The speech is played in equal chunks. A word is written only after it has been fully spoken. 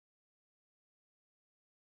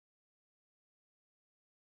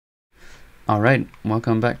Alright,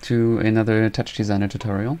 welcome back to another TouchDesigner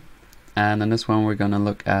tutorial, and in this one we're going to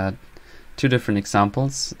look at two different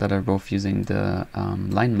examples that are both using the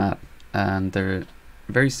line map, and they're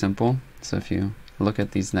very simple. So if you look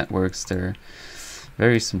at these networks, they're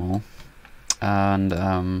very small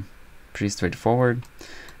and pretty straightforward,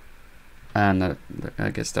 and I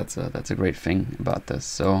guess that's a great thing about this.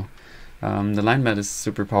 So the line map is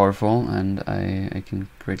super powerful, and I can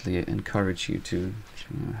greatly encourage you to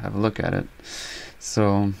have a look at it.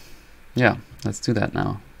 So yeah, let's do that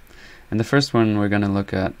now. In the first one, we're going to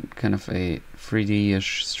look at kind of a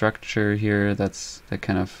 3D-ish structure here. That's the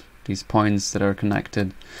kind of these points that are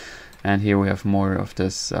connected, and here we have more of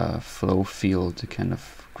this flow field kind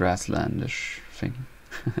of grasslandish thing.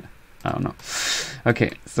 I don't know.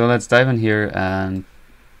 Okay, so let's dive in here and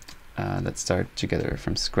let's start together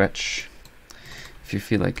from scratch, if you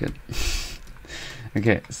feel like it.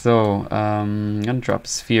 Okay, so I'm gonna drop a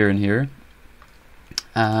sphere in here,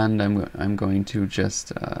 and I'm going to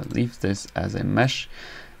just leave this as a mesh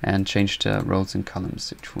and change the rows and columns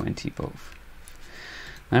to 20 both.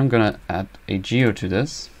 I'm gonna add a geo to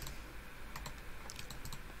this,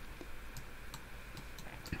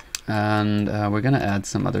 and we're gonna add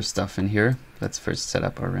some other stuff in here. Let's first set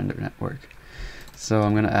up our render network. So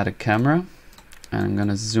I'm gonna add a camera, and I'm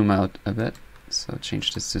gonna zoom out a bit, so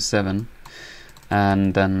change this to 7,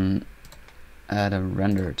 and then add a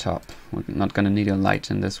render top. We're not gonna need a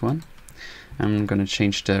light in this one. I'm gonna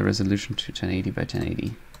change the resolution to 1080 by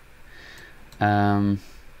 1080. Then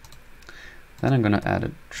I'm gonna add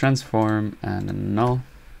a transform and a null.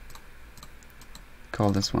 Call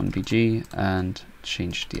this one BG and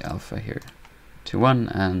change the alpha here to 1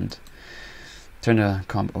 and turn the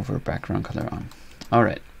comp over background color on.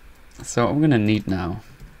 Alright, so what I'm gonna need now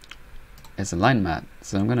is a line mat.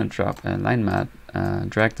 So I'm gonna drop a line mat,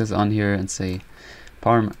 drag this on here and say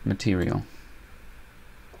power material.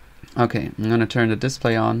 Okay, I'm gonna turn the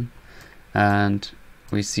display on, and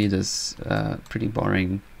we see this pretty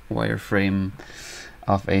boring wireframe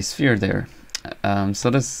of a sphere there. So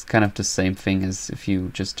this is kind of the same thing as if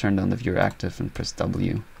you just turned on the viewer active and press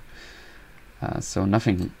W. So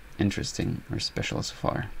nothing interesting or special so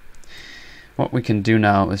far. What we can do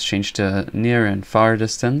now is change the near and far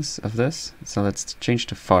distance of this. So let's change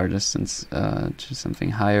the far distance to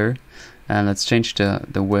something higher, and let's change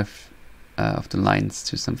the width of the lines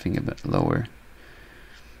to something a bit lower.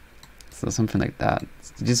 So something like that.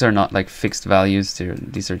 These are not like fixed values.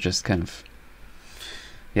 These are just kind of,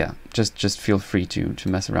 yeah, just feel free to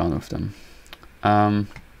mess around with them.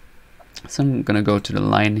 So I'm gonna go to the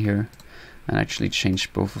line here and actually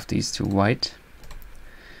change both of these to white.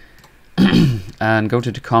 And go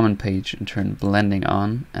to the common page and turn blending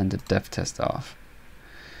on and the depth test off.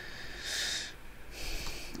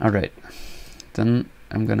 Alright, then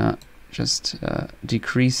I'm gonna just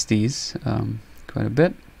decrease these quite a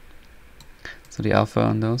bit, so the alpha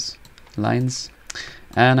on those lines,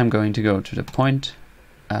 and I'm going to go to the point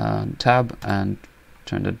tab and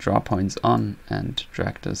turn the draw points on and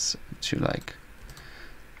drag this to like,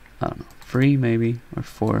 I don't know, 3 maybe, or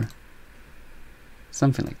 4,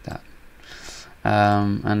 something like that.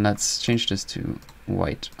 And let's change this to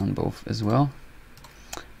white on both as well,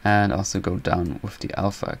 and also go down with the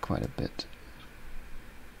alpha quite a bit.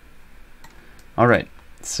 Alright,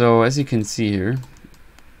 so as you can see here,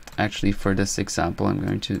 actually for this example I'm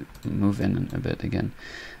going to move in a bit again.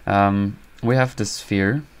 We have the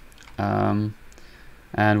sphere, and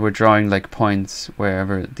we're drawing like points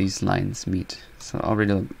wherever these lines meet. So it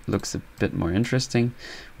already looks a bit more interesting.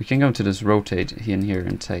 We can go to this rotate in here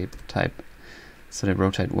and type so they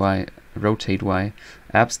rotate y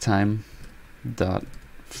abs time dot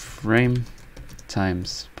frame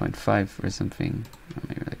times 0.5 or something, or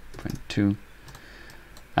maybe like 0.2,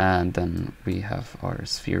 and then we have our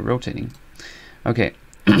sphere rotating. Okay.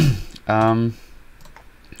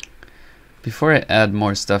 Before I add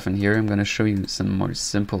more stuff in here, I'm going to show you some more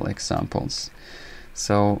simple examples.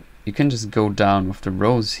 So you can just go down with the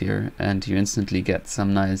rows here and you instantly get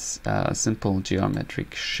some nice simple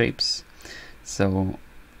geometric shapes. So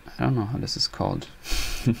I don't know how this is called,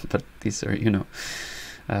 but these are, you know,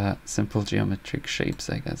 simple geometric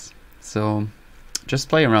shapes, I guess. So just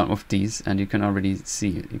play around with these and you can already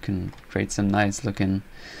see you can create some nice looking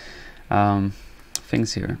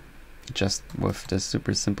things here just with this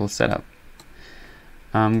super simple setup.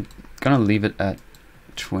 I'm gonna leave it at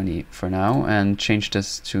 20 for now and change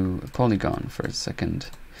this to a polygon for a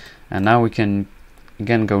second. And now we can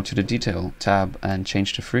again go to the detail tab and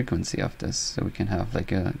change the frequency of this, so we can have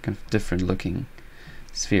like a kind of different looking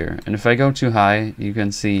sphere. And if I go too high, you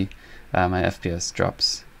can see my FPS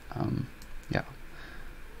drops. Yeah,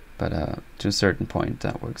 but to a certain point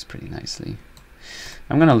that works pretty nicely.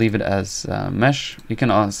 I'm gonna leave it as mesh. You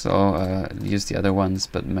can also use the other ones,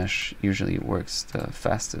 but mesh usually works the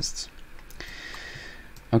fastest.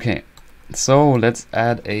 Okay, so let's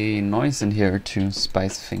add a noise in here to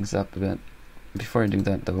spice things up a bit. Before I do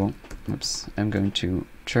that though, oops, I'm going to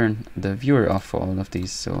turn the viewer off for all of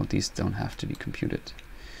these, so these don't have to be computed.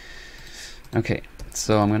 Okay,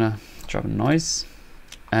 so I'm gonna drop a noise,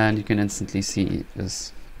 and you can instantly see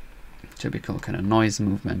this typical kind of noise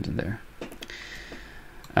movement in there.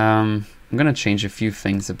 I'm gonna change a few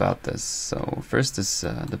things about this. So first is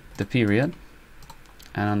the period,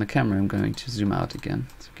 and on the camera I'm going to zoom out again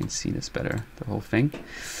so you can see this better, the whole thing.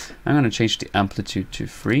 I'm gonna change the amplitude to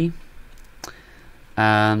 3,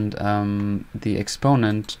 and the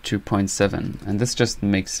exponent to 0.7, and this just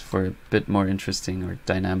makes for a bit more interesting or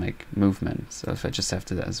dynamic movement. So if I just have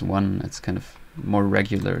it as 1, it's kind of more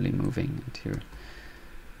regularly moving, and here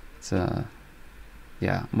it's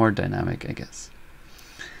yeah, more dynamic, I guess.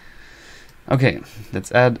 Okay,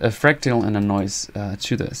 let's add a fractal and a noise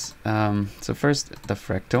to this. So first the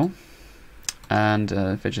fractal, and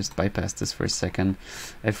if I just bypass this for a second,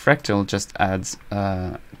 a fractal just adds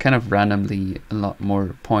kind of randomly a lot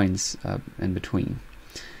more points in between.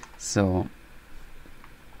 So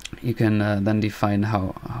you can then define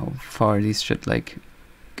how far these should like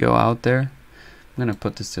go out there. I'm gonna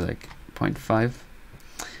put this to like 0.5,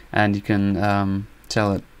 and you can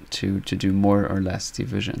tell it to do more or less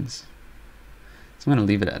divisions. So I'm going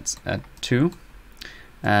to leave it at 2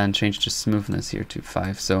 and change the smoothness here to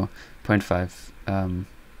 5. So 0.5,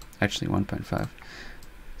 actually 1.5.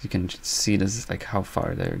 You can see this is like how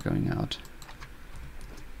far they're going out.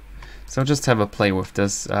 So just have a play with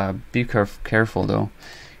this. Be careful though,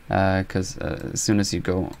 because as soon as you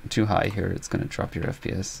go too high here, it's going to drop your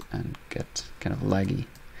FPS and get kind of laggy.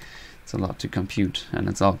 It's a lot to compute, and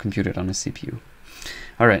it's all computed on a CPU.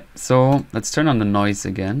 Alright, so let's turn on the noise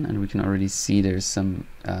again, and we can already see there's some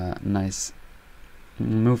nice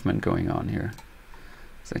movement going on here.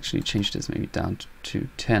 Let's actually change this maybe down to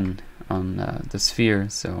 10 on the sphere,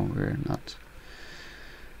 so we're not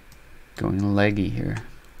going laggy here.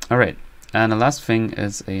 Alright, and the last thing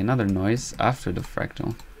is another noise after the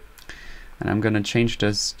fractal. And I'm going to change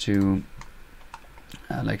this to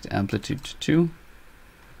like the amplitude to 2.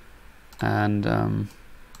 And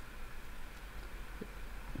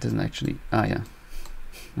doesn't actually, yeah,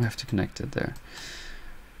 we have to connect it there.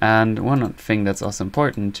 And one thing that's also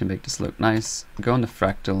important to make this look nice, go on the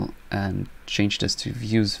fractal and change this to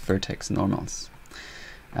views vertex normals.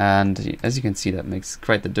 And as you can see, that makes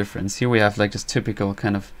quite the difference. Here we have like this typical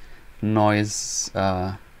kind of noise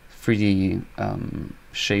 3D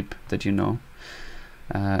shape that you know.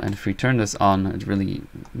 And if we turn this on, it really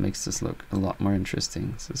makes this look a lot more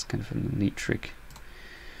interesting. So it's kind of a neat trick.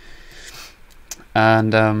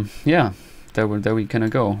 And yeah, there we kind of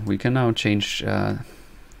go. We can now change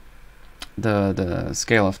the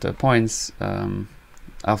scale of the points,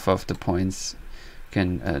 alpha of the points. You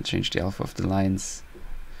can change the alpha of the lines.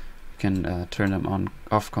 You can turn them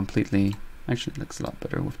off completely. Actually, it looks a lot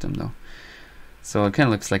better with them though. So it kind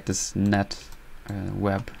of looks like this net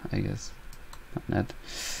web, I guess. Not net.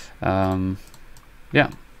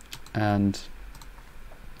 Yeah, and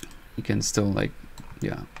you can still like,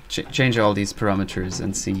 yeah, change all these parameters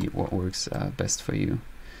and see what works best for you.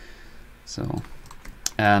 So,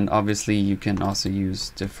 and obviously you can also use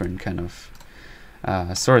different kind of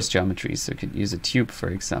source geometries. So you could use a tube, for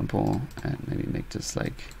example, and maybe make this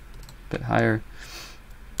like a bit higher,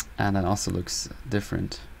 and that also looks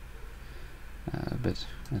different a bit,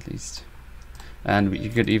 at least. And you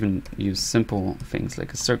could even use simple things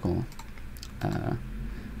like a circle,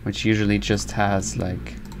 which usually just has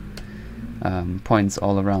like points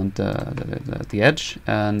all around the edge.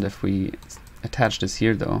 And if we attach this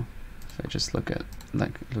here though, if I just look at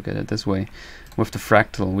it this way, with the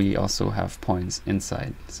fractal we also have points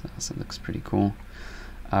inside, so that also looks pretty cool.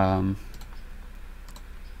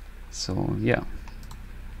 So yeah,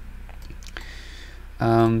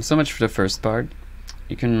 so much for the first part.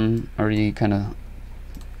 You can already kind of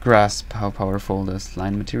grasp how powerful this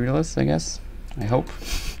line material is, I guess, I hope.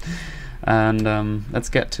 And let's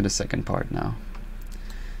get to the second part now.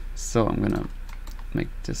 So I'm gonna make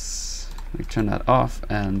this, we turn that off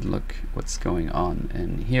and look what's going on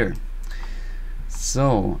in here.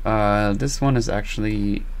 So this one is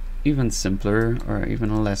actually even simpler, or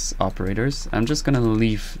even less operators. I'm just gonna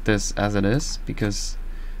leave this as it is because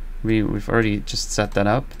we've already just set that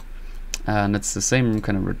up, and it's the same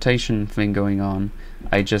kind of rotation thing going on.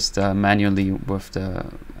 I just manually with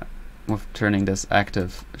turning this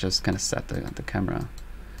active just kind of set the camera.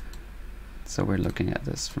 so we're looking at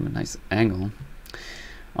this from a nice angle.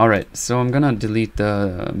 Alright, so I'm gonna delete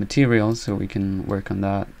the material so we can work on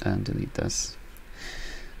that and delete this.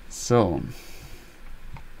 So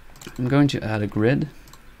I'm going to add a grid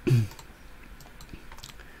and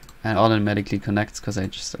automatically connects because I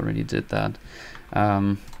just already did that.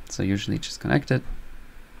 So usually just connect it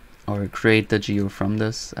or create the geo from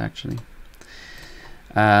this actually,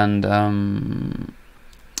 and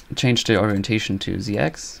change the orientation to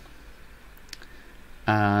ZX,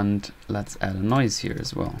 and let's add a noise here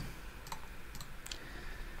as well.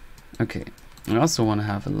 Okay, I also want to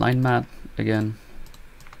have a line mat again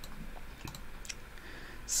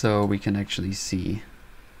so we can actually see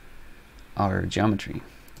our geometry.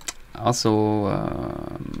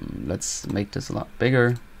 Also, let's make this a lot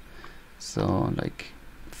bigger, so like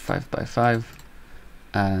 5 by 5,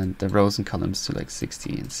 and the rows and columns to like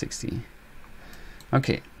 60 and 60.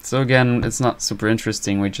 Okay, so again, it's not super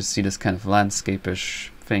interesting, we just see this kind of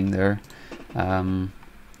landscape-ish thing there.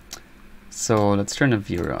 So let's turn the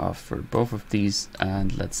viewer off for both of these,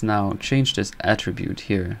 and let's now change this attribute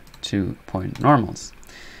here to point normals,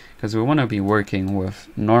 because we want to be working with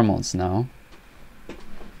normals now.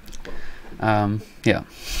 Yeah,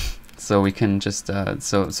 so we can just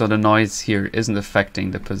so the noise here isn't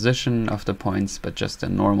affecting the position of the points, but just the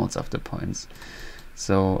normals of the points.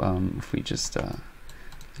 So if we just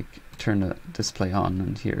like turn the display on,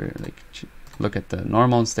 and here like look at the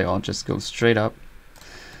normals, they all just go straight up.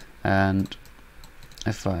 And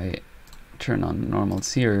if I turn on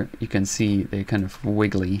normals here, you can see they kind of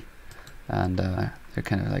wiggly, and they're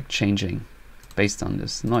kind of like changing based on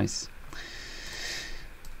this noise.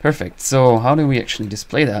 Perfect. So how do we actually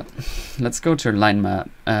display that? Let's go to line mat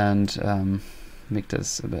and make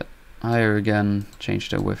this a bit higher again, change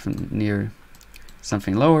the width near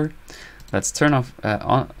something lower. Let's turn off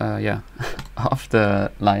off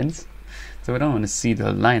the lines. So we don't want to see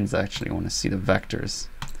the lines, actually we want to see the vectors.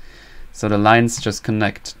 So the lines just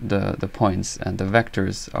connect the points, and the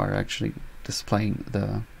vectors are actually displaying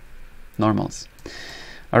the normals.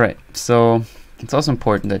 Alright, so it's also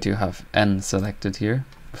important that you have N selected here.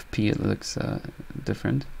 With P it looks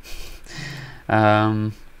different.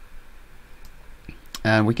 And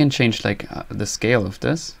we can change like the scale of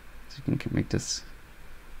this. So you can make this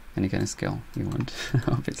any kind of scale you want,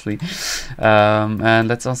 obviously. And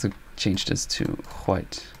let's also change this to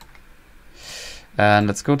white. And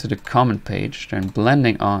let's go to the comment page, turn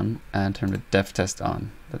blending on, and turn the depth test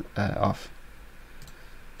on, off.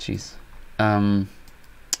 Jeez.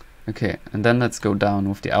 Okay, and then let's go down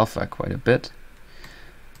with the alpha quite a bit.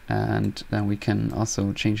 And then we can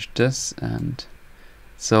also change this. And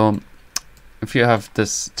so if you have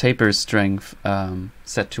this taper strength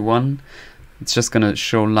set to 1, it's just going to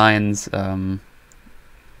show lines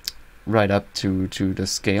right up to the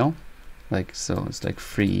scale. Like, so it's like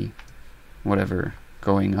free whatever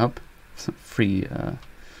going up. Free, how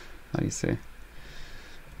do you say?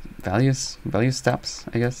 Value steps,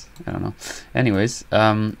 I guess. I don't know. Anyways,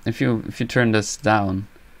 if you turn this down,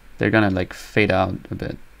 they're gonna like fade out a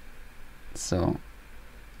bit. So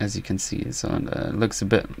as you can see, so it looks a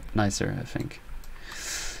bit nicer, I think.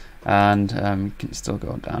 And you can still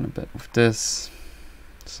go down a bit with this.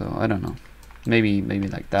 So I don't know, maybe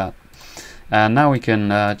like that. And now we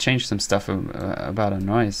can change some stuff about our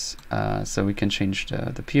noise. So we can change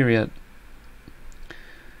the period.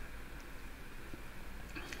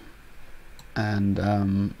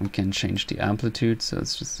 And we can change the amplitude, so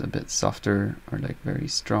it's just a bit softer or like very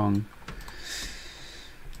strong.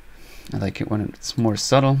 I like it when it's more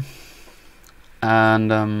subtle.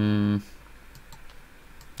 And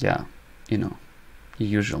yeah, you know, the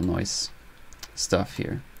usual noise stuff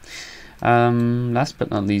here. Last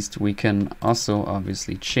but not least, we can also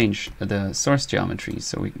obviously change the source geometry.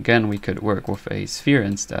 So we could work with a sphere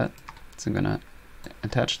instead. So I'm gonna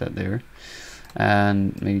attach that there,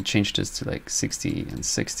 and maybe change this to like 60 and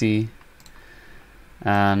 60.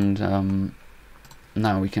 And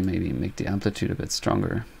now we can maybe make the amplitude a bit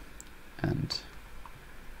stronger. And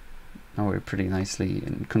now we're pretty nicely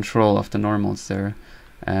in control of the normals there.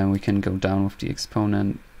 And we can go down with the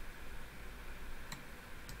exponent.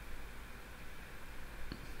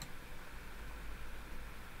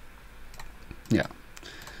 Yeah,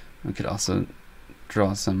 we could also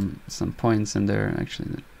draw some points in there.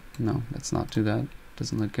 Actually, no, let's not do that.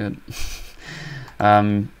 Doesn't look good.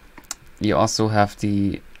 You also have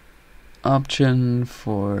the option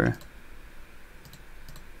for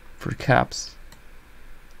caps,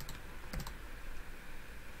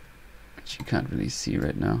 which you can't really see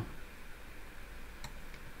right now.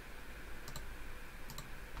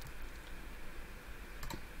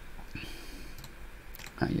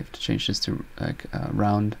 you have to change this to like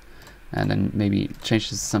round, and then maybe change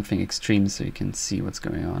this to something extreme so you can see what's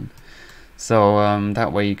going on. So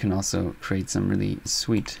that way you can also create some really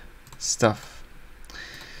sweet stuff.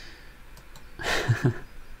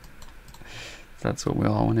 That's what we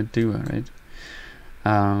all want to do, right?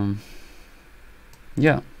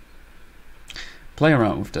 Yeah. Play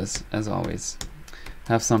around with this, as always.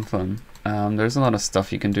 Have some fun. There's a lot of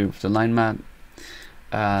stuff you can do with the line mat.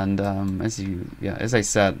 And as I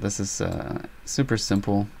said, this is super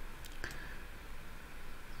simple.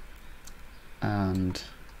 And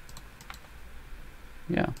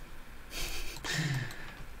yeah.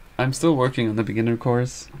 I'm still working on the beginner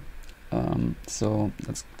course. So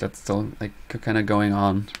that's still like kind of going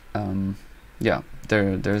on. Yeah,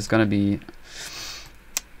 there's gonna be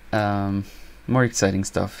more exciting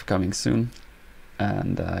stuff coming soon,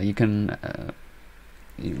 and you can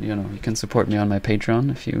you know, you can support me on my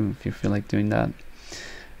Patreon if you feel like doing that.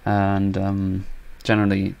 And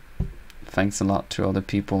generally, thanks a lot to all the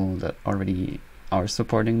people that already are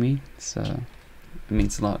supporting me. So it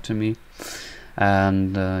means a lot to me.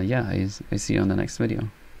 And yeah, I see you on the next video.